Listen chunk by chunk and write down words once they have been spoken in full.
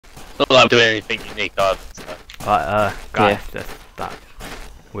Not like I'm doing anything unique either. So. Right, guys, that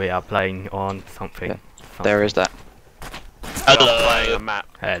we are playing on something. Yeah. There is that. Hello. Playing a map.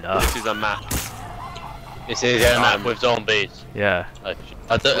 Hello. This is a map. This is a map with zombies. Yeah.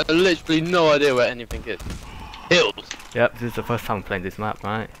 I literally no idea where anything is. Hills. Yep, this is the first time I'm playing this map,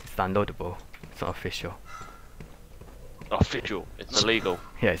 right? It's downloadable. It's not official. Official. It's illegal.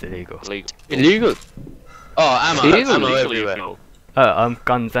 Yeah, it's illegal. Illegal. Illegal. Oh, ammo. Illegal. Ammo Illegal. everywhere.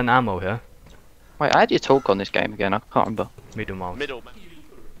 Guns and ammo here. Wait, how do you talk on this game again? I can't remember. Middle mouse. Middle.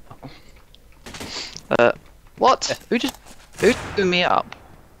 What? Who's threw me up?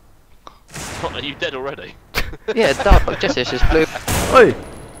 What, are you dead already? Yeah, Dark Justice just blew. Oi!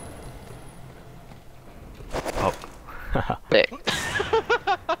 Poke. Dick.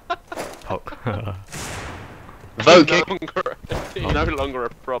 Poke. Vote kick. No longer a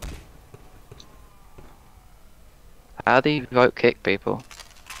problem. How do you vote kick people?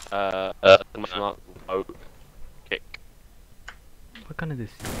 Vote kick. What kind of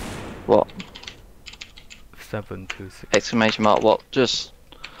this? What? 726. Exclamation mark, what? Just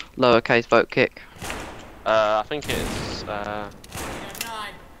lowercase vote kick. I think it's That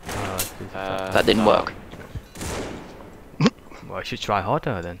didn't work. Well, I should try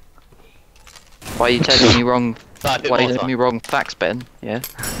harder then. Why are you telling me wrong? I did Why are you last telling me wrong facts, Ben? Yeah?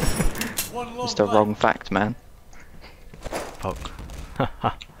 It's the wrong fact, man. Poke.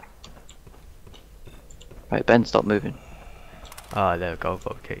 Right, Ben, stop moving. Ah, there we go,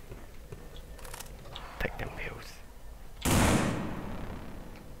 poke kick. Take them pills.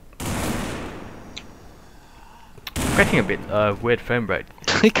 I'm getting a bit weird frame rate.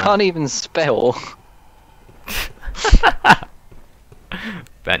 He can't even spell.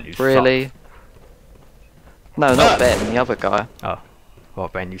 Ben, you Really? suck. No, not Ben, the other guy. Oh. Well,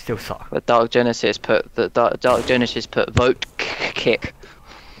 Ben, you still suck. The Dark Genesis put vote kick.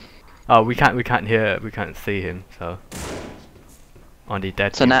 Oh, we can't see him, so. Only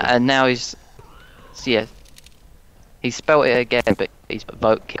dead So people. now he's, so yeah, he spelled it again, but he's put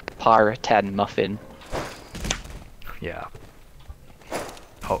vote kick pirate 10 muffin. Yeah.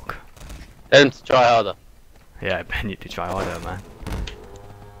 Poke. Tell him to try harder. Yeah, Ben, you need to try harder, man.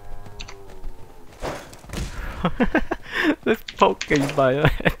 This poking by your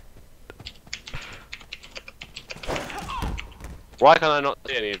head. Why can I not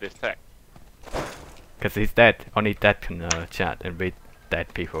see any of this text? Because he's dead. Only dead can chat and read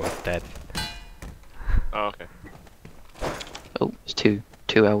dead people dead. Oh, okay. Oh, it's two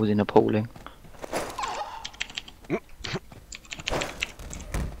L's in appalling. Wait,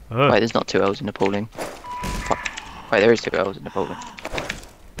 there's not 2 L's in appalling. Wait, there is 2 L's in appalling.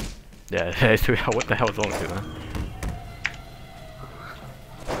 Yeah, what the hell's wrong with you, man?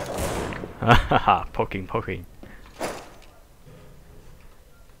 Haha, poking.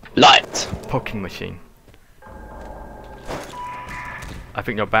 Light. Poking machine. I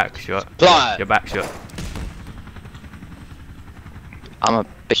think your back shot. Fly. Your back shot. I'm a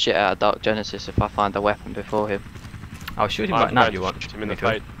bit shit out of Dark Genesis if I find a weapon before him. I'll shoot him I'm right now if going you to want. shoot him in the Me too.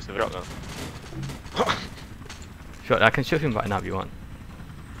 face with a shotgun. Sure, I can shoot him right now if you want.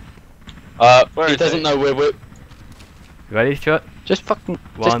 Where He is doesn't he? know we're. You ready, shot? Just fucking,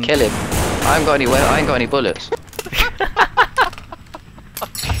 One. just kill him. I ain't got any bullets.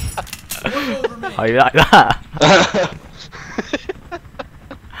 Oh, you like that?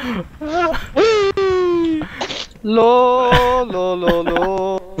 Lo lo lo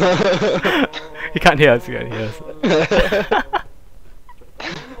lo. You can't hear us, you can't hear us.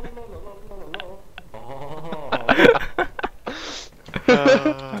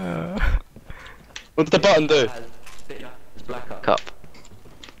 What did the button do? Cup.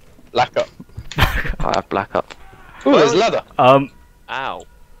 Lack up. I have black up. Ooh, there's leather. Ow.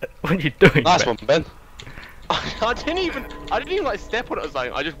 What are you doing? Nice Ben? one, Ben. I didn't even like step on it or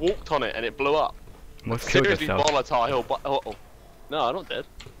something. I just walked on it and it blew up. Almost killed Seriously yourself. volatile, but no, I'm not dead.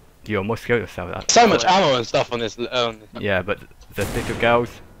 You almost killed yourself. That. So much ammo and stuff on this. Yeah, but the little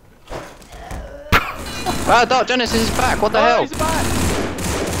girls. Ah, Dark Genesis is back. What the hell? He's back.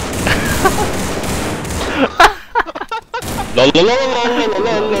 La la la la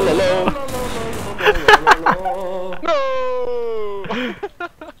la la la la. No!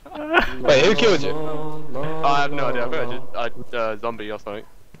 Wait, who killed you? I have no idea. I think I just zombie or something.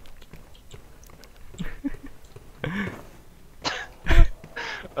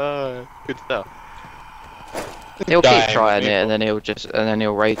 Good stuff. He'll keep Dying trying it, people. and then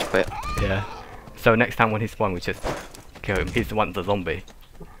he'll rage quit. Yeah. So next time when he spawns, we just kill him. He's the one, the zombie.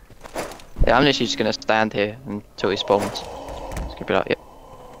 Yeah, I'm literally just gonna stand here until he spawns. It's gonna be like, yep.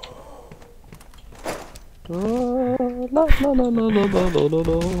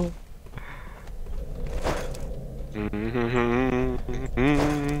 In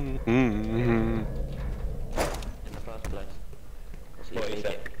the first place. So you make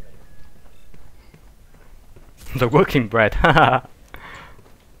it. The working bread, haha.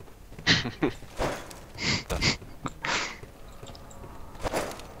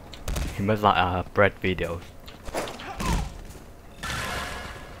 He must like bread videos.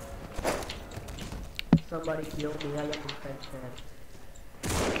 Somebody kill me, I am infected.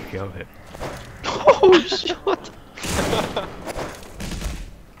 Kill him. Oh shit!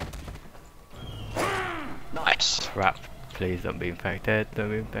 Nice. Crap. Please don't be infected, don't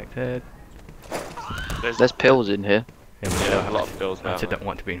be infected. There's pills in here. Yeah, but Yeah, a lot of pills I now. actually don't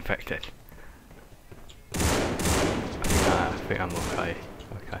want to be infected. I think I'm okay.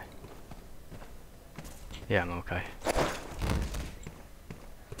 Okay. Yeah, I'm okay.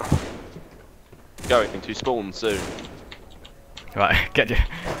 Going to spawn soon. Right, get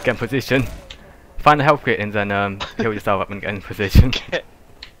in position. Find the health kit and then heal yourself up and get in position.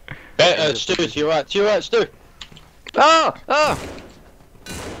 Stu, to your right, Stu. Ah! Ah!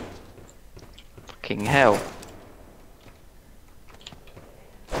 Fucking hell.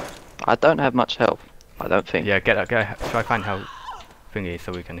 I don't have much health. I don't think. Yeah, try find health thingy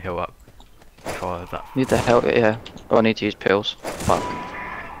so we can heal up before that. Need the help, yeah. Oh, I need to use pills. Fuck.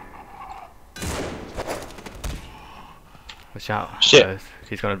 Watch out. Shit.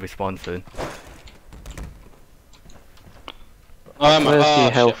 He's gonna respawn soon. Where's the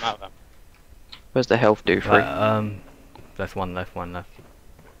shit, health? I'm out of them. Where's the health do free? There's one left,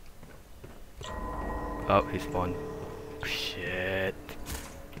 Oh, he spawned. Shit.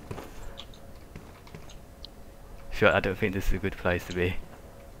 Sure, I don't think this is a good place to be.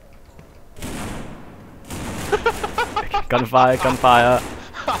 Gunfire, gunfire.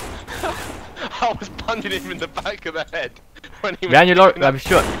 I was punching him in the back of the head when he was Behind you, Lord. picking up I'm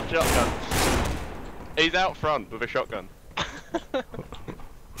sure. shotgun. He's out front with a shotgun.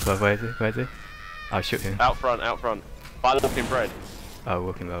 Where is he? Where is he? I'll shoot him. Out front, out front. By the walking bread. Oh,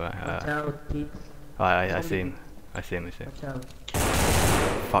 walking by. Watch out, kids. Oh, I see him. I see him. Watch out.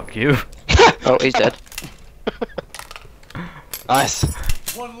 Fuck you. Oh, he's dead. Nice.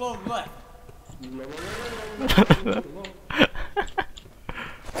 One log left.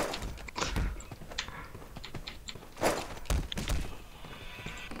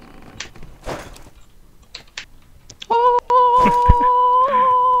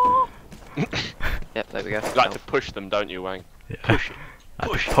 Yep, there we go. You like to push them, don't you, Wang? Push it. I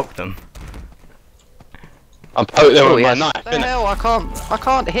poke them. I'm poking them Oh, with yes. my knife. The hell, I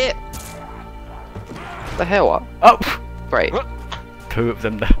can't hit. The hell, what? Oh! Great. Two of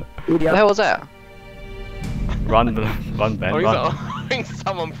them down. What the hell was that? Run, Ben, Oh, he's run. throwing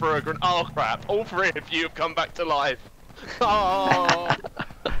someone through a grenade. Oh crap! All three of you have come back to life. Oh.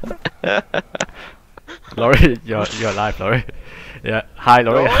 Laurie, you're alive, Laurie. Yeah. Hi,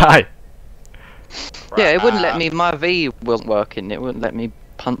 Laurie. Laurie? Hi. Yeah, it wouldn't let Crap. me. My V wasn't working. It wouldn't let me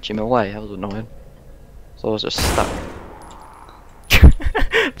punch him away. That was annoying. So I was just stuck.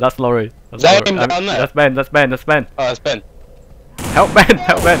 That's Laurie. That's, That Laurie. him down there? That's Ben. That's Ben. That's Ben. Oh, that's Ben. Help Ben.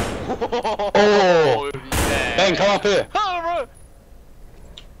 Help Ben. Oh, yeah. Ben, come up here. Oh,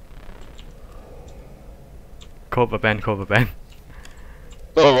 Cover Ben. Cover Ben.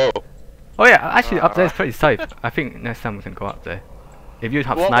 Whoa, whoa. Oh yeah, actually up there is pretty safe. I think next time we can go up there. If you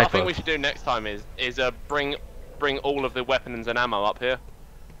have what I sniper. think we should do next time is bring all of the weapons and ammo up here.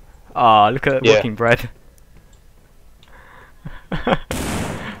 Ah, look at Yeah. working bread.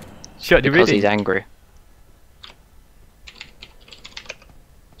 Sure, you Because really? he's angry.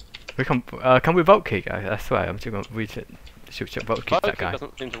 We can we vote kick? I swear, I'm just gonna we should vote kick that It guy.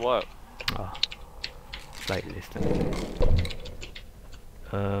 doesn't seem to work. Oh, slate list.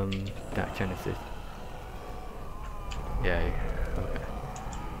 That Genesis. Yeah. Okay.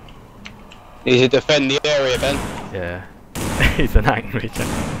 You should defend the area, Ben. Yeah. He's an angry Gen.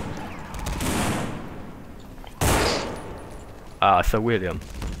 Ah, so William.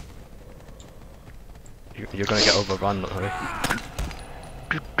 You're gonna get overrun, Laurie.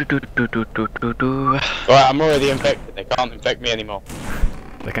 Alright, I'm already infected. They can't infect me anymore.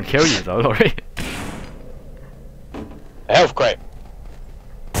 They can kill you though, Laurie. A health crate.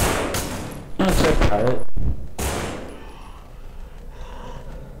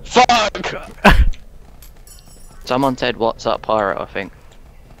 Fuck! Someone said, "What's up, pirate?" I think.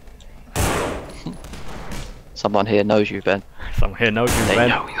 Someone here knows you, Ben. Someone here knows you, They Ben.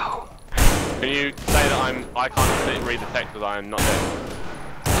 know you. Can you say that I can't read the text because I am not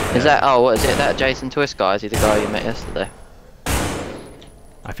dead? Is that? Oh, what is it? That Jason Twist guy? Is he the guy you met yesterday?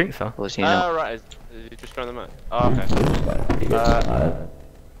 I think so. Or is he not? Oh right, is he just showing the map? Oh okay.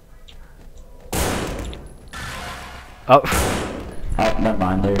 Oh. Oh, never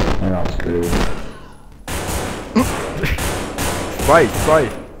mind, they're all screwed. Spray.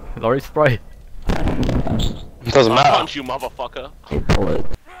 Laurie, spray. It doesn't I'll matter. punch you, motherfucker. They pull it.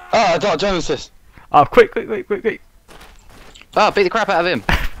 Ah, I got Genesis. Oh, quick. Oh, beat the crap out of him.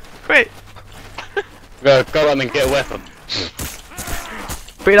 Quick. Go on and get a weapon.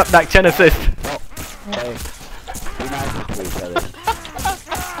 Beat up that Genesis. Hey, be nice to each other.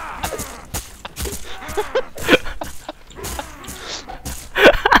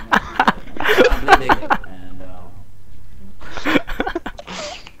 I'm bleeding, and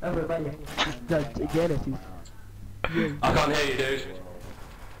Everybody, the Genesis. I can't hear you, dude.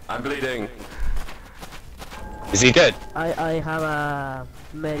 I'm bleeding. Is he dead? I have a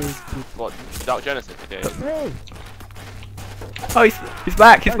medic. What? Dark Genesis, dude. Hey, Oh, he's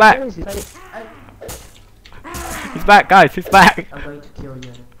back. He's back. Genesis, He's back, guys. He's back. I'm going to kill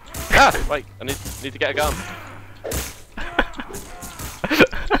you. Ah! Wait, I need to get a gun.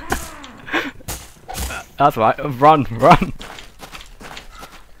 That's right. Run.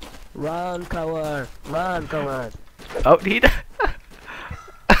 Run, coward! Run, coward! Oh, he.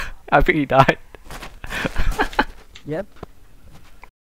 I think he died. Yep.